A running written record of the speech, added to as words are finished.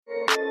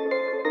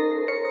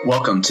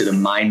Welcome to the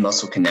Mind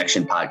Muscle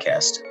Connection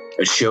podcast,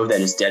 a show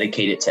that is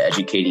dedicated to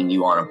educating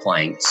you on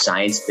applying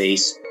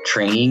science-based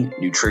training,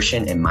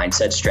 nutrition, and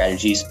mindset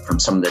strategies from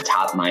some of the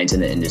top minds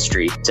in the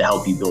industry to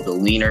help you build a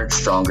leaner,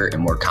 stronger,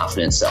 and more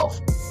confident self.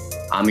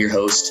 I'm your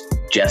host,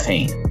 Jeff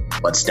Hain.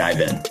 Let's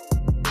dive in.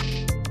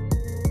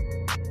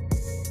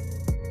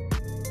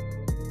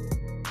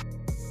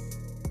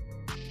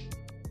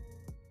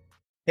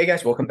 Hey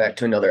guys, welcome back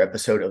to another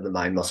episode of the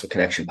Mind Muscle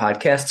Connection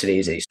podcast. Today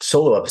is a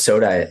solo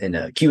episode and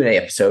a Q&A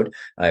episode.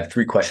 I have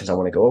 3 questions I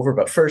want to go over.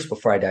 But first,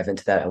 before I dive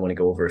into that, I want to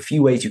go over a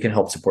few ways you can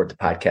help support the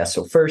podcast.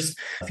 So first,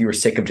 if you are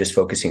sick of just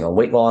focusing on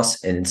weight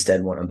loss and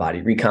instead want a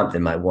body recomp,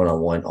 then my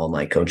one-on-one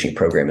online coaching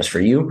program is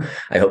for you.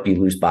 I help you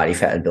lose body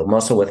fat and build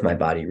muscle with my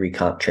body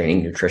recomp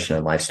training, nutrition,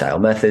 and lifestyle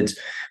methods.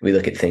 We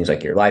look at things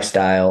like your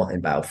lifestyle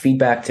and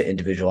biofeedback to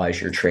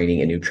individualize your training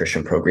and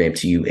nutrition program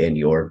to you and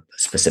your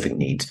specific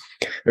needs.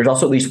 There's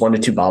also at least 1 to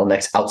 2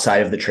 bottlenecks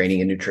outside of the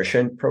training and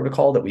nutrition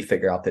protocol that we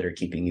figure out that are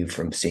keeping you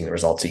from seeing the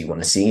results that you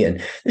want to see.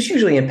 And this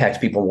usually impacts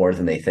people more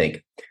than they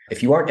think.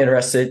 If you aren't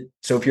interested,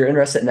 so if you're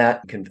interested in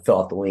that, you can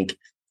fill out the link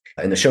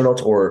in the show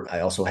notes, or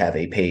I also have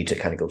a page that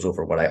kind of goes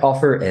over what I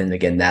offer. And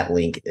again, that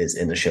link is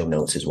in the show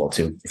notes as well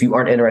too. If you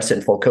aren't interested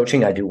in full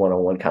coaching, I do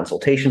one-on-one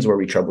consultations where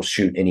we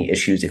troubleshoot any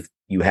issues if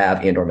you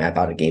have and or map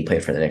out a game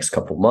plan for the next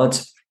couple of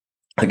months.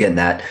 Again,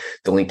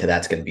 the link to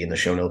that's going to be in the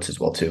show notes as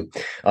well too.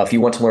 If you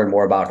want to learn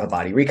more about a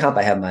body recomp,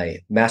 I have my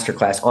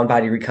masterclass on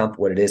body recomp,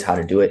 what it is, how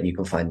to do it, and you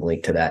can find the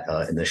link to that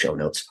in the show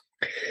notes.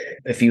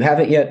 If you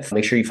haven't yet,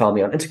 make sure you follow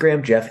me on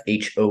Instagram, Jeff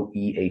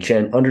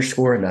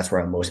HOEHN_, and that's where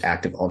I'm most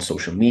active on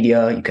social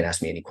media. You can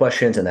ask me any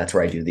questions, and that's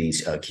where I do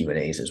these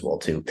Q&As as well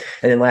too.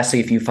 And then lastly,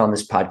 if you found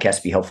this podcast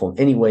to be helpful in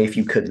any way, if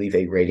you could leave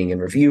a rating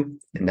and review,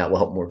 and that will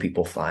help more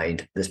people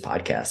find this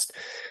podcast.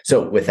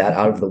 So with that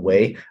out of the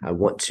way, I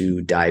want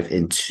to dive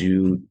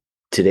into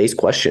today's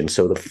question.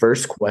 So the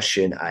first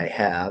question I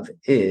have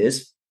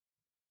is,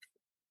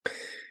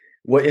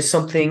 what is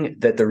something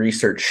that the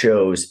research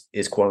shows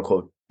is quote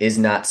unquote is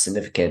not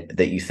significant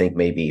that you think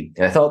may be?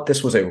 And I thought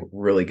this was a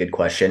really good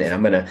question, and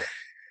I'm going to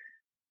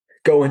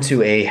go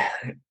into a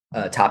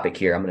topic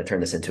here. I'm going to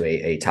turn this into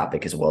a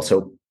topic as well.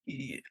 So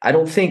I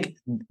don't think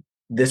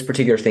this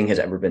particular thing has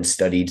ever been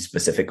studied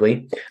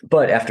specifically,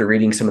 but after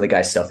reading some of the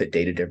guy's stuff at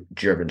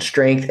Data-Driven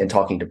Strength and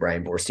talking to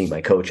Brian Borstein,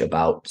 my coach,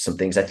 about some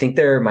things, I think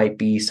there might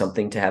be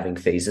something to having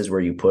phases where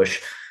you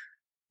push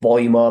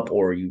volume up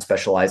or you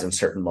specialize in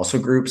certain muscle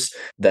groups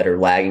that are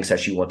lagging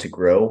such you want to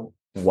grow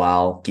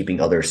while keeping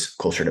others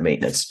closer to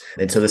maintenance.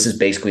 And so this is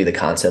basically the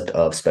concept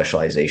of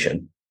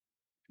specialization.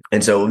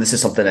 And so this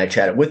is something I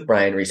chatted with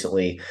Brian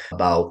recently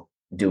about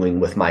doing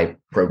with my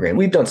program.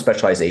 We've done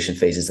specialization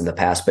phases in the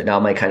past, but now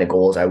my kind of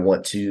goal is I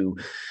want to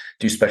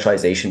do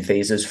specialization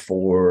phases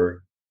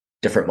for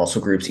different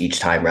muscle groups each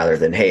time rather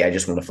than, hey, I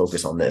just want to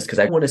focus on this, because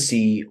I want to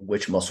see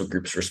which muscle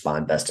groups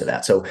respond best to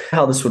that. So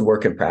how this would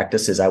work in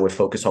practice is I would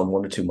focus on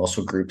 1 to 2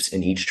 muscle groups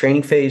in each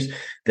training phase,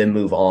 then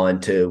move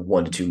on to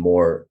 1 to 2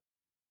 more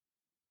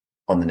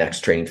on the next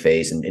training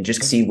phase and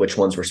just see which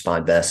ones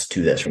respond best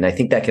to this. And I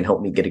think that can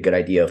help me get a good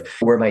idea of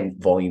where my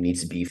volume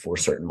needs to be for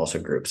certain muscle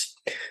groups.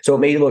 So it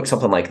may look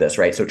something like this,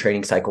 right? So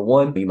training cycle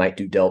 1, you might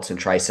do delts and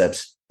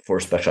triceps for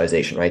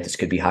specialization, right? This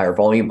could be higher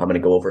volume. I'm going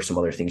to go over some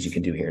other things you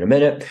can do here in a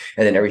minute.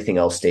 And then everything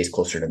else stays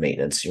closer to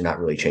maintenance. You're not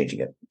really changing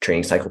it.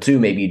 Training cycle 2,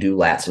 maybe you do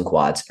lats and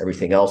quads.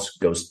 Everything else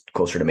goes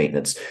closer to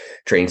maintenance.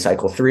 Training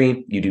cycle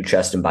 3, you do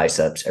chest and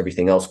biceps.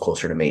 Everything else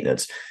closer to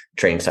maintenance.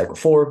 Training cycle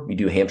 4, you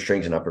do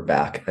hamstrings and upper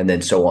back, and then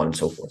so on and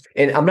so forth.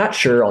 And I'm not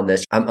sure on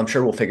this. I'm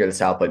sure we'll figure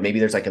this out, but maybe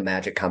there's like a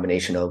magic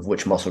combination of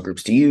which muscle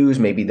groups to use.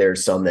 Maybe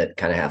there's some that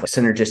kind of have a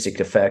synergistic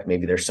effect.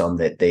 Maybe there's some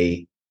that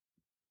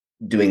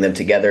doing them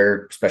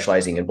together,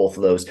 specializing in both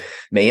of those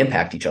may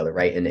impact each other,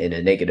 right? In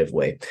a negative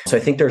way. So I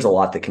think there's a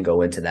lot that can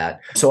go into that.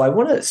 So I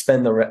want to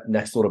spend the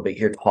next little bit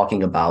here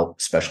talking about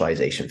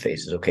specialization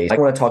phases. Okay. I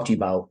want to talk to you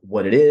about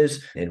what it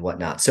is and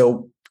whatnot.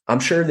 So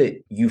I'm sure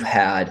that you've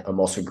had a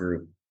muscle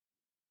group.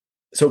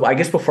 So I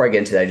guess before I get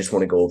into that, I just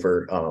want to go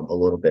over a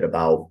little bit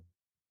about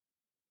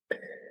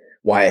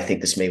why I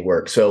think this may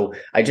work. So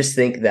I just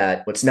think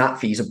that what's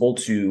not feasible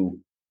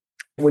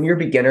when you're a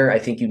beginner, I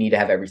think you need to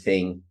have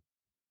everything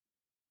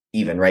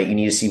even, right? You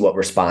need to see what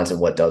responds and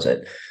what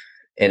doesn't.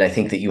 And I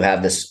think that you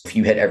have this, if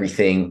you hit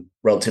everything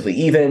relatively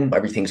even,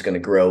 everything's going to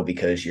grow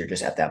because you're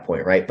just at that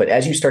point, right? But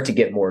as you start to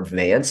get more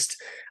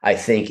advanced, I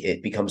think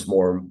it becomes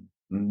more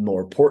and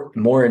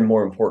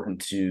more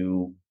important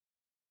to,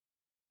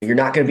 you're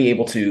not going to be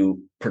able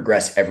to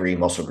progress every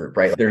muscle group,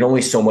 right? There's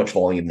only so much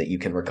volume that you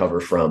can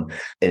recover from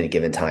in a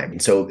given time.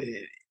 And so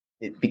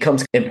it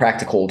becomes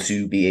impractical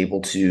to be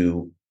able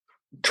to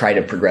try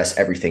to progress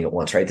everything at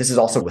once, right? This is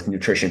also with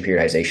nutrition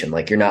periodization.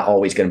 Like you're not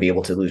always going to be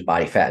able to lose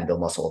body fat and build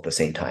muscle at the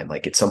same time.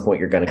 Like at some point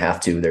you're going to have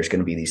to, there's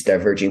going to be these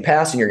diverging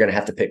paths and you're going to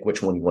have to pick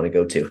which one you want to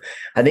go to.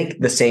 I think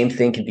the same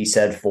thing can be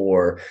said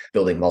for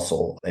building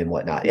muscle and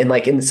whatnot. And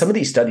like in some of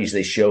these studies,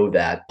 they show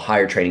that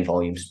higher training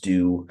volumes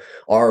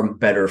are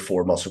better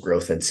for muscle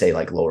growth than say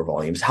like lower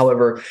volumes.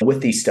 However,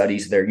 with these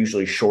studies, they're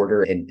usually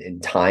shorter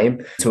in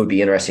time. So it would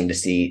be interesting to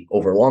see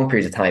over long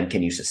periods of time,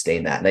 can you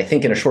sustain that? And I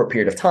think in a short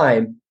period of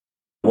time,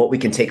 what we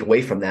can take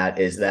away from that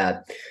is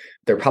that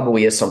there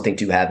probably is something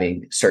to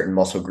having certain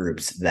muscle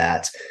groups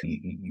that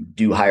you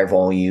do higher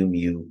volume,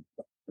 you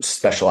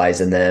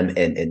specialize in them,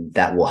 and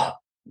that will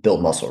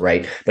build muscle,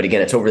 right? But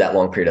again, it's over that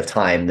long period of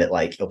time that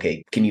like,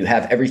 okay, can you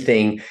have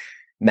everything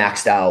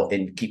maxed out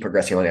and keep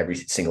progressing on every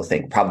single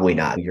thing? Probably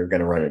not. You're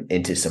going to run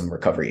into some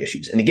recovery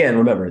issues. And again,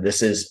 remember,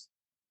 this is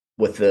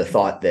with the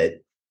thought that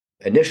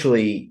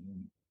initially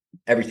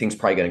everything's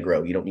probably going to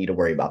grow. You don't need to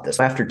worry about this.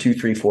 After 2,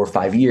 3, 4,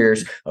 5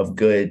 years of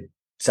good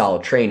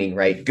solid training,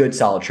 right? Good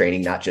solid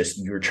training, not just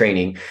your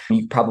training.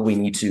 You probably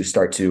need to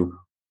start to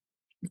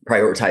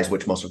prioritize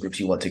which muscle groups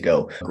you want to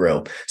go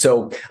grow.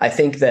 So I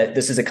think that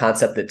this is a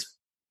concept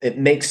it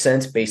makes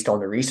sense based on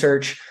the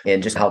research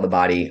and just how the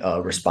body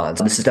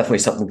responds. This is definitely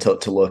something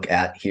to look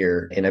at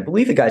here. And I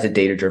believe the guys at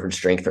Data Driven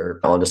Strength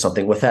are onto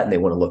something with that and they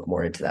want to look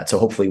more into that. So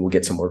hopefully we'll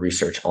get some more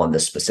research on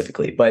this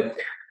specifically. But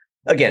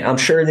again, I'm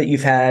sure that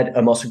you've had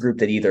a muscle group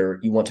that either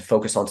you want to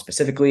focus on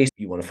specifically,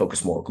 you want to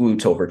focus more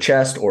glutes over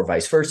chest or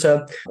vice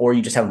versa, or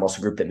you just have a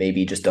muscle group that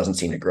maybe just doesn't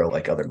seem to grow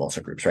like other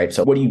muscle groups, right?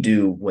 So what do you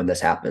do when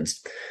this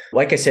happens?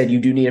 Like I said, you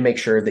do need to make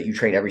sure that you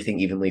train everything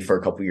evenly for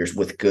a couple of years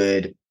with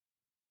good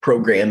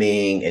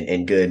programming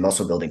and good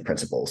muscle building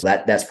principles.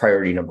 That's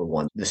priority number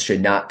one. This should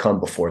not come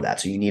before that.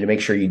 So you need to make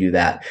sure you do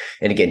that.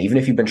 And again, even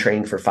if you've been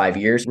training for 5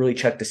 years, really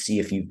check to see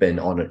if you've been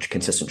on a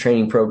consistent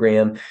training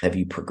program. Have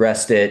you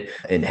progressed it?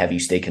 And have you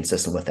stayed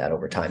consistent with that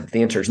over time? If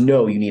the answer is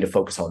no, you need to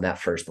focus on that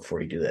first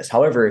before you do this.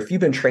 However, if you've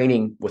been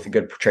training with a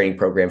good training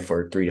program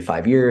for 3 to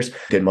 5 years,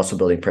 good muscle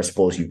building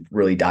principles, you've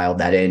really dialed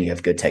that in, you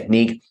have good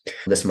technique,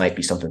 this might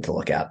be something to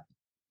look at.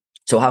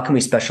 So how can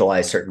we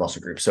specialize certain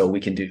muscle groups? So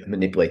we can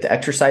manipulate the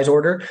exercise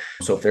order.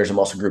 So if there's a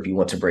muscle group you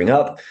want to bring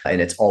up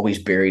and it's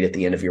always buried at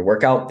the end of your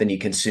workout, then you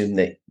can assume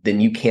that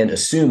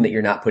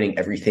you're not putting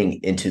everything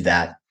into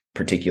that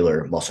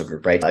particular muscle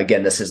group, right?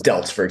 Again, this is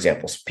delts, for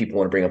example. So people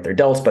want to bring up their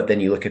delts, but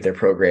then you look at their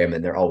program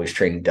and they're always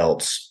training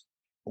delts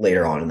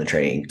later on in the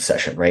training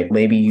session, right?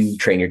 Maybe you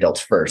train your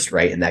delts first,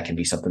 right? And that can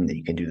be something that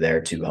you can do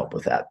there to help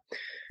with that.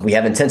 We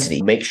have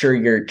intensity. Make sure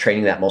you're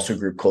training that muscle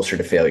group closer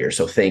to failure.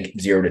 So think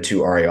 0 to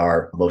 2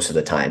 RIR most of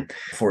the time.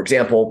 For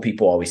example,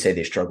 people always say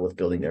they struggle with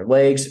building their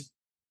legs,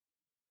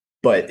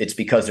 but it's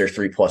because they're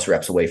 3+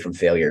 reps away from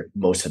failure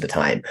most of the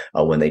time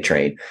when they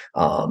train.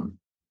 And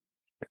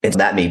so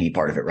that may be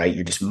part of it, right?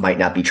 You just might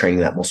not be training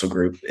that muscle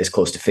group as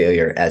close to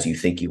failure as you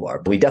think you are.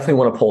 But we definitely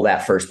want to pull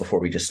that first before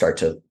we just start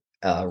to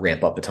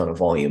ramp up a ton of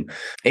volume.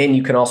 And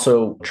you can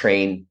also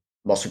train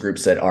muscle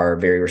groups that are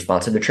very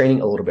responsive to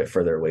training a little bit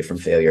further away from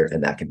failure,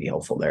 and that can be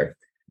helpful there.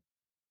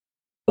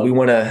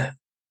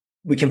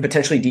 We can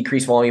potentially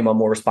decrease volume on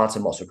more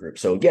responsive muscle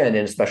groups. So again,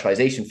 in a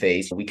specialization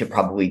phase, we could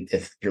probably,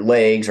 if your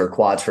legs or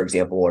quads, for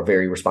example, are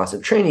very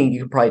responsive training,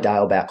 you can probably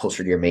dial back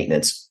closer to your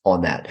maintenance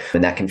on that.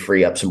 And that can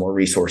free up some more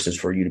resources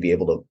for you to be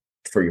able to,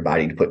 for your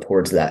body to put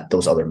towards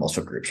those other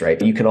muscle groups,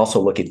 right? You can also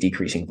look at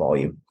decreasing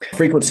volume.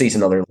 Frequency is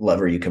another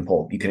lever you can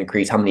pull. You can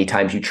increase how many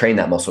times you train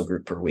that muscle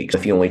group per week. So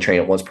if you only train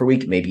it once per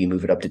week, maybe you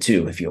move it up to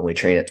 2. If you only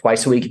train it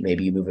twice a week,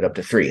 maybe you move it up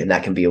to 3. And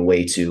that can be a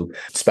way to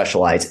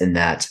specialize in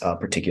that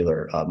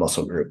particular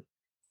muscle group.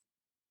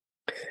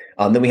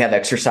 Then we have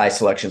exercise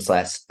selection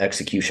 /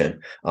 execution.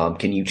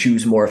 Can you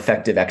choose more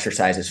effective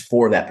exercises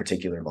for that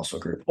particular muscle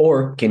group?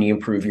 Or can you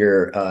improve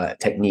your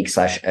technique /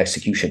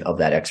 execution of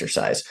that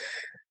exercise?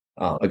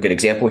 A good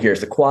example here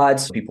is the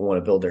quads. People want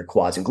to build their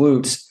quads and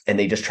glutes, and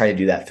they just try to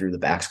do that through the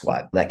back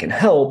squat. That can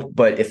help,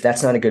 but if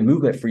that's not a good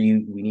movement for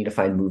you, we need to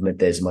find movement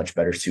that is much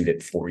better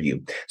suited for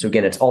you. So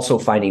again, it's also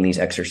finding these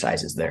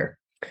exercises there.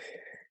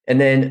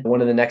 And then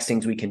one of the next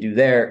things we can do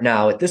there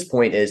now at this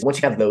point is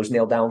once you have those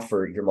nailed down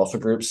for your muscle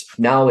groups,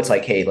 now it's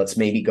like, hey, let's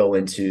maybe go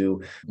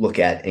into look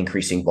at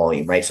increasing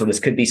volume, right? So this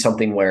could be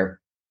something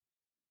where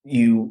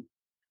you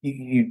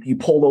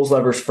pull those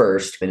levers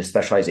first in a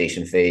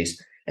specialization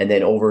phase. And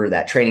then over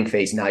that training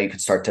phase, now you can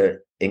start to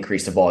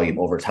increase the volume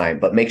over time.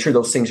 But make sure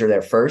those things are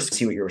there first,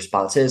 see what your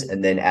response is,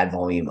 and then add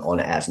volume on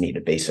an as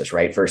needed basis,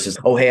 right? Versus,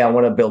 oh, hey, I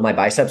want to build my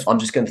biceps. I'm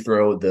just going to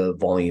throw a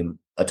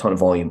ton of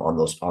volume on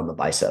the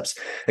biceps.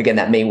 Again,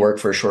 that may work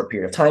for a short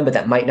period of time, but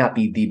that might not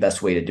be the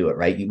best way to do it,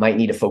 right? You might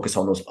need to focus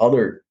on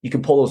you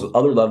can pull those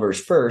other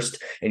levers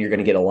first, and you're going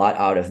to get a lot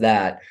out of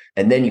that.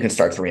 And then you can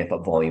start to ramp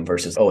up volume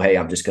versus, oh, hey,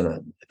 I'm just going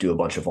to do a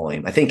bunch of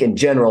volume. I think in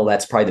general,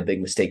 that's probably the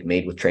big mistake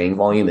made with training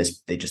volume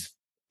is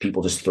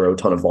people just throw a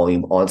ton of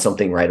volume on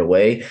something right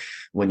away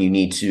when you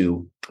need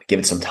to give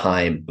it some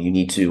time. You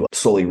need to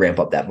slowly ramp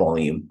up that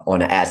volume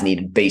on an as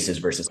needed basis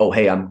versus, oh,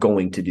 hey, I'm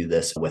going to do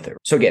this with it.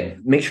 So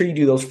again, make sure you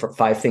do those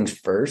 5 things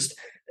first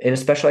in a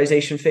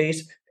specialization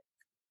phase.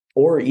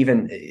 or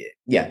even,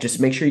 just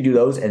make sure you do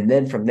those. And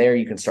then from there,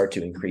 you can start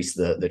to increase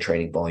the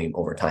training volume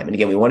over time. And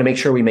again, we want to make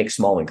sure we make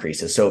small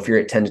increases. So if you're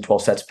at 10 to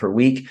 12 sets per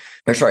week,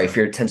 if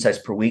you're at 10 sets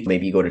per week,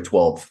 maybe you go to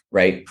 12,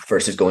 right?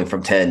 Versus going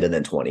from 10 to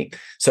then 20.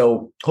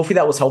 So hopefully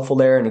that was helpful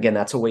there. And again,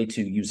 that's a way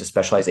to use the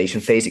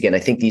specialization phase. Again, I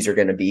think this is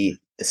going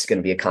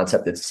to be a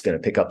concept that's going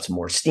to pick up some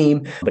more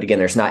steam. But again,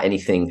 there's not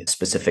anything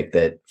specific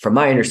that, from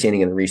my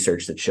understanding in the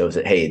research, that shows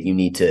that, hey, you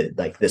need to,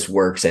 like, this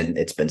works and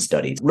it's been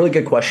studied. Really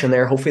good question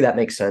there. Hopefully that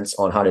makes sense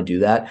on how to do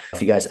that.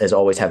 If you guys, as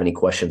always, have any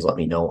questions, let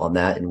me know on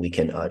that and we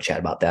can chat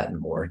about that in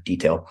more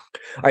detail.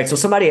 All right. So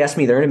somebody asked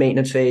me, they're in a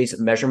maintenance phase.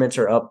 Measurements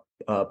are up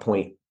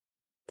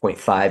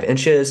 0.5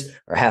 inches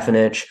or half an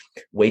inch,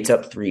 weight's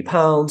up 3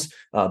 pounds,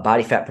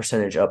 body fat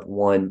percentage up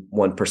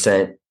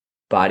 1%.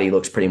 Body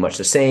looks pretty much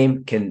the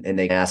same. And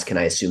they ask, can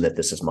I assume that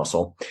this is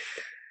muscle?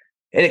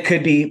 And it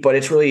could be, but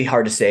it's really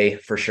hard to say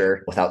for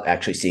sure without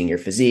actually seeing your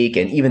physique.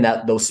 And even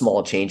those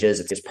small changes,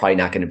 it's probably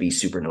not going to be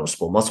super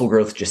noticeable. Muscle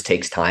growth just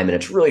takes time, and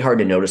it's really hard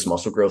to notice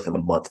muscle growth in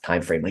a month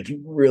time frame. Like,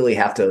 you really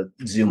have to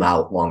zoom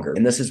out longer.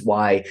 And this is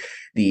why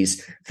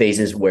these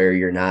phases where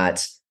you're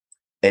not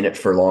in it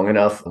for long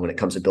enough, when it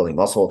comes to building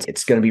muscle,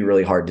 it's going to be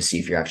really hard to see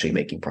if you're actually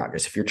making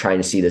progress. If you're trying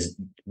to see this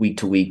week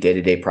to week, day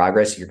to day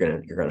progress, you're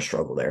going to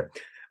struggle there.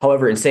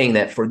 However, in saying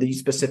that, for these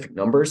specific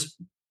numbers,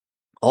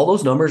 all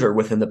those numbers are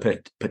within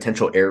the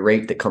potential error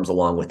rate that comes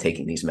along with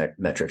taking these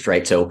metrics,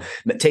 right? So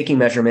taking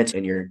measurements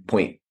in your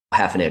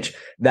half an inch,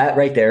 that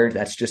right there,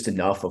 that's just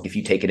enough. If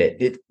you take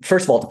it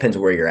first of all, it depends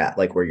where you're at,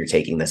 like where you're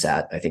taking this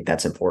at. I think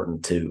that's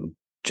important to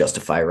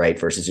justify, right?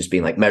 Versus just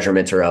being like,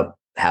 measurements are up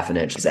half an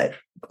inch. Is that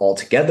all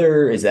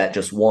together? Is that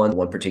just one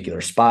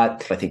particular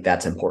spot? I think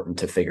that's important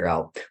to figure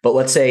out. But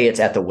let's say it's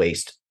at the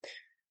waist.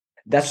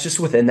 That's just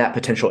within that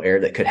potential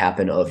error that could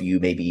happen of you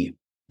maybe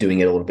doing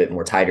it a little bit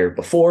more tighter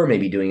before,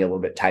 maybe doing it a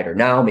little bit tighter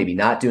now, maybe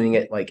not doing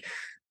it. Like,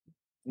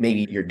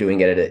 maybe you're doing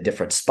it at a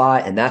different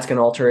spot and that's going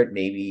to alter it.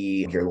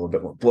 Maybe you're a little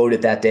bit more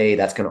bloated that day.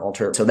 That's going to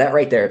alter it. So that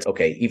right there, it's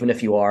okay. Even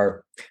if you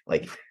are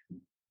like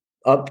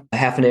up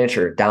half an inch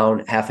or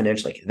down half an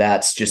inch, like,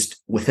 that's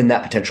just within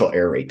that potential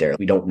error rate there.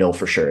 We don't know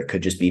for sure. It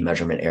could just be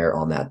measurement error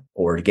on that,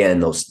 or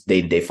again, those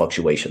day-to-day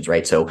fluctuations,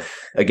 right? So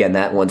again,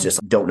 that one's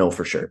just don't know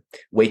for sure.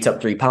 Weight's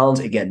up 3 pounds.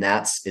 Again,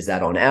 is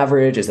that on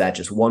average? Is that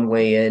just one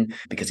weigh in?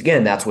 Because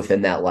again, that's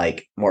within that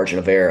like margin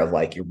of error of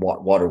like your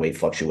water weight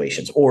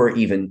fluctuations, or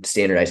even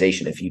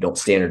standardization. If you don't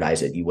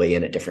standardize it, you weigh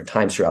in at different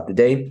times throughout the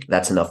day.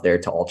 That's enough there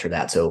to alter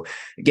that. So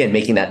again,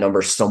 making that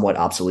number somewhat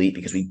obsolete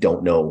because we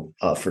don't know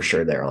for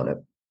sure there on it.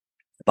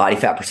 Body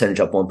fat percentage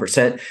up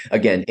 1%.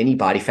 Again, any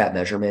body fat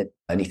measurement,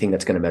 anything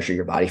that's going to measure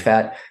your body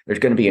fat, there's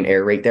going to be an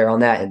error rate there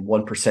on that. And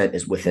 1%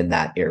 is within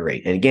that error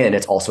rate. And again,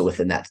 it's also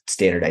within that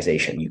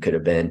standardization. You could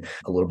have been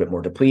a little bit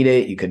more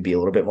depleted. You could be a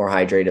little bit more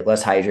hydrated,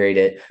 less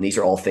hydrated. These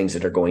are all things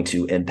that are going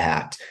to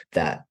impact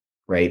that,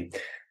 right?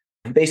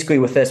 Basically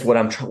with this,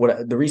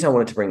 the reason I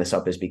wanted to bring this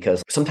up is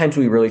because sometimes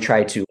we really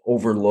try to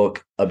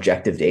overlook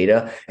objective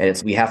data,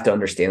 and we have to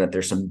understand that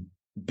there's some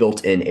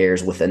built-in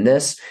errors within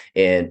this,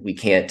 and we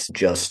can't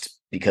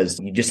because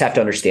you just have to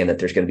understand that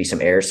there's going to be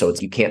some errors. So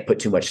you can't put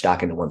too much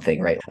stock into one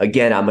thing, right?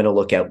 Again, I'm going to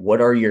look at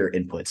what are your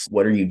inputs?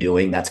 What are you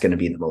doing? That's going to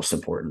be the most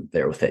important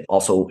there with it.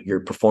 Also,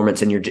 your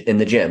performance in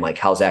the gym, like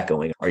how's that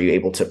going? Are you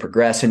able to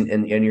progress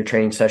in your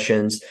training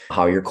sessions?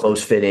 How you're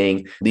close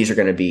fitting? These are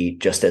going to be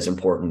just as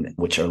important,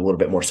 which are a little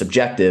bit more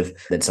subjective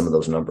than some of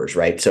those numbers,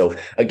 right? So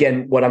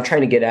again, what I'm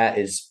trying to get at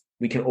is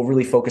we can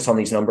overly focus on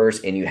these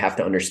numbers, and you have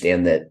to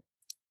understand that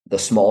the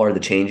smaller the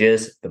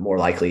changes, the more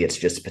likely it's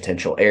just a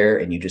potential error.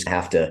 And you just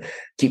have to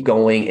keep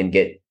going and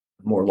get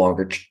more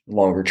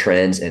longer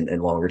trends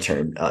and longer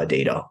term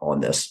data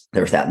on this.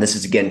 There's that. And this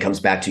is, again, comes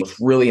back to,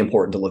 it's really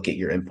important to look at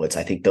your inputs.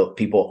 I think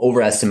people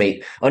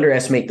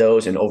underestimate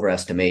those and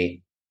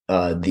overestimate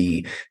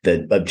the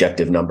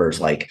objective numbers,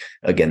 like,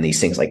 again, these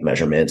things like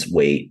measurements,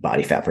 weight,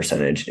 body fat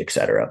percentage, et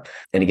cetera.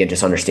 And again,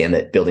 just understand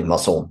that building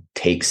muscle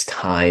takes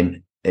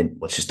time, and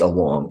it's just a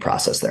long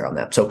process there on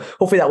that. So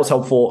hopefully that was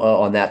helpful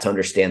on that, to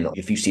understand that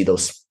if you see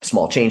those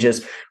small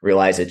changes,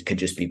 realize it could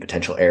just be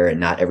potential error and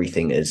not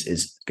everything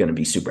is going to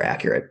be super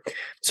accurate.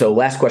 So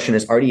last question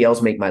is,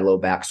 RDLs make my low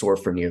back sore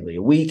for nearly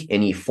a week.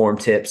 Any form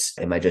tips?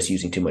 Am I just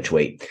using too much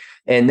weight?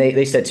 And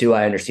they said too,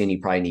 I understand you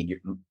probably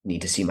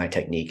need to see my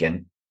technique,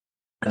 and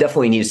I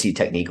definitely need to see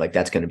technique. Like,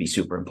 that's going to be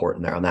super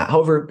important there on that.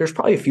 However, there's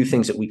probably a few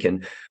things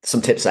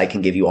some tips I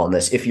can give you on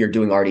this if you're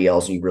doing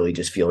RDLs and you really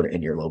just feel it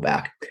in your low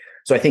back.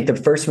 So I think the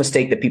first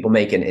mistake that people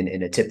make, and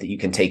a tip that you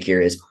can take here,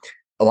 is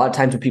a lot of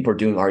times when people are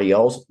doing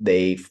RDLs,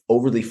 they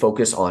overly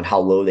focus on how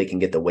low they can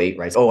get the weight,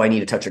 right? Oh, I need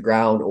to touch the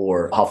ground,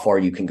 or how far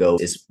you can go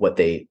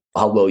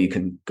how low you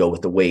can go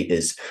with the weight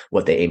is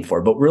what they aim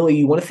for. But really,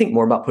 you want to think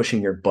more about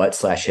pushing your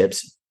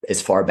butt/hips as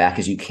far back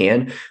as you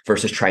can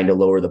versus trying to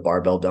lower the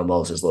barbell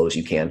dumbbells as low as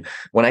you can.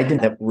 When I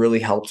did that, really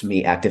helped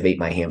me activate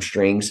my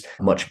hamstrings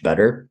much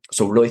better.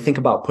 So really think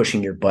about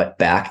pushing your butt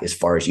back as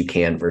far as you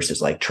can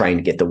versus like trying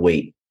to get the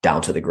weight down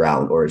to the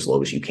ground or as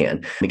low as you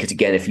can. Because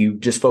again, if you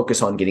just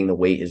focus on getting the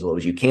weight as low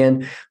as you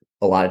can,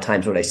 a lot of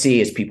times what I see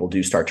is people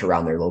do start to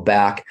round their low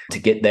back to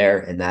get there,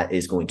 and that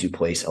is going to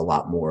place a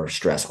lot more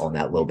stress on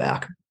that low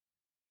back.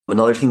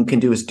 Another thing you can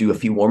do is do a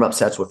few warm-up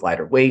sets with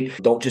lighter weight.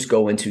 Don't just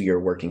go into your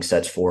working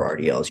sets for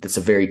RDLs. It's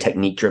a very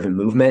technique-driven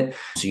movement,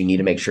 so you need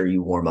to make sure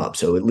you warm up.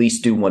 So at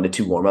least do 1 to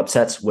 2 warm-up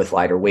sets with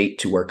lighter weight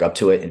to work up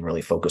to it and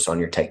really focus on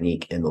your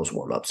technique in those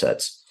warm-up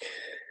sets.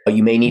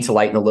 You may need to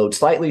lighten the load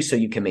slightly so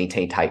you can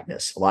maintain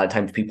tightness. A lot of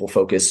times people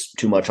focus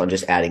too much on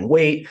just adding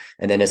weight,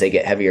 and then as they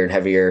get heavier and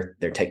heavier,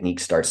 their technique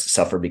starts to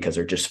suffer because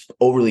they're just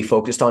overly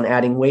focused on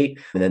adding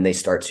weight. And then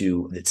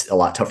it's a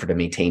lot tougher to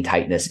maintain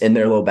tightness in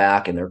their low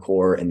back and their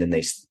core, and then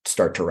they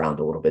start to round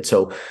a little bit.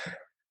 So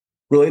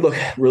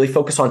really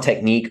focus on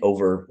technique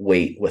over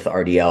weight with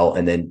RDL,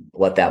 and then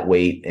let that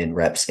weight and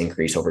reps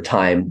increase over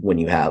time when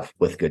you have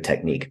with good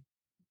technique.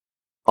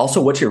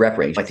 Also, what's your rep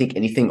range? I think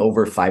anything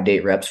over 5 to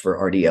 8 reps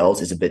for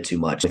RDLs is a bit too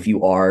much. If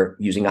you are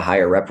using a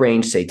higher rep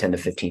range, say 10 to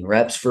 15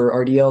 reps for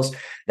RDLs,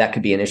 that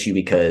could be an issue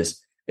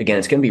because, again,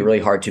 it's going to be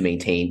really hard to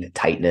maintain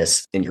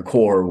tightness in your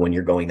core when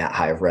you're going that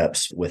high of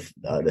reps with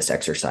this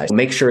exercise. So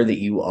make sure that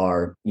you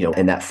are,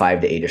 in that 5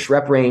 to 8-ish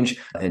rep range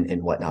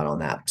and whatnot on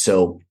that.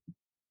 So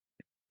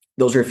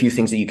those are a few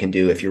things that you can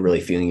do if you're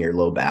really feeling your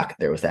low back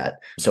there with that.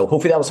 So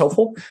hopefully that was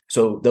helpful.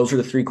 So those are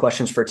the 3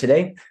 questions for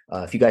today.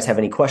 If you guys have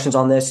any questions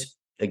on this,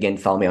 again,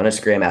 follow me on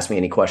Instagram, ask me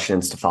any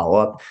questions to follow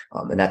up.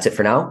 And that's it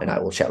for now. And I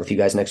will chat with you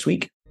guys next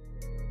week.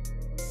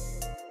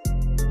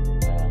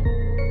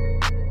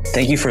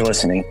 Thank you for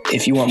listening.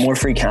 If you want more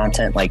free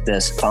content like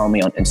this, follow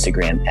me on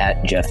Instagram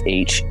at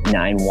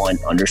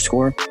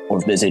JeffH91_ or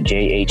visit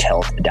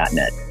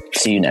jhhealth.net.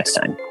 See you next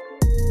time.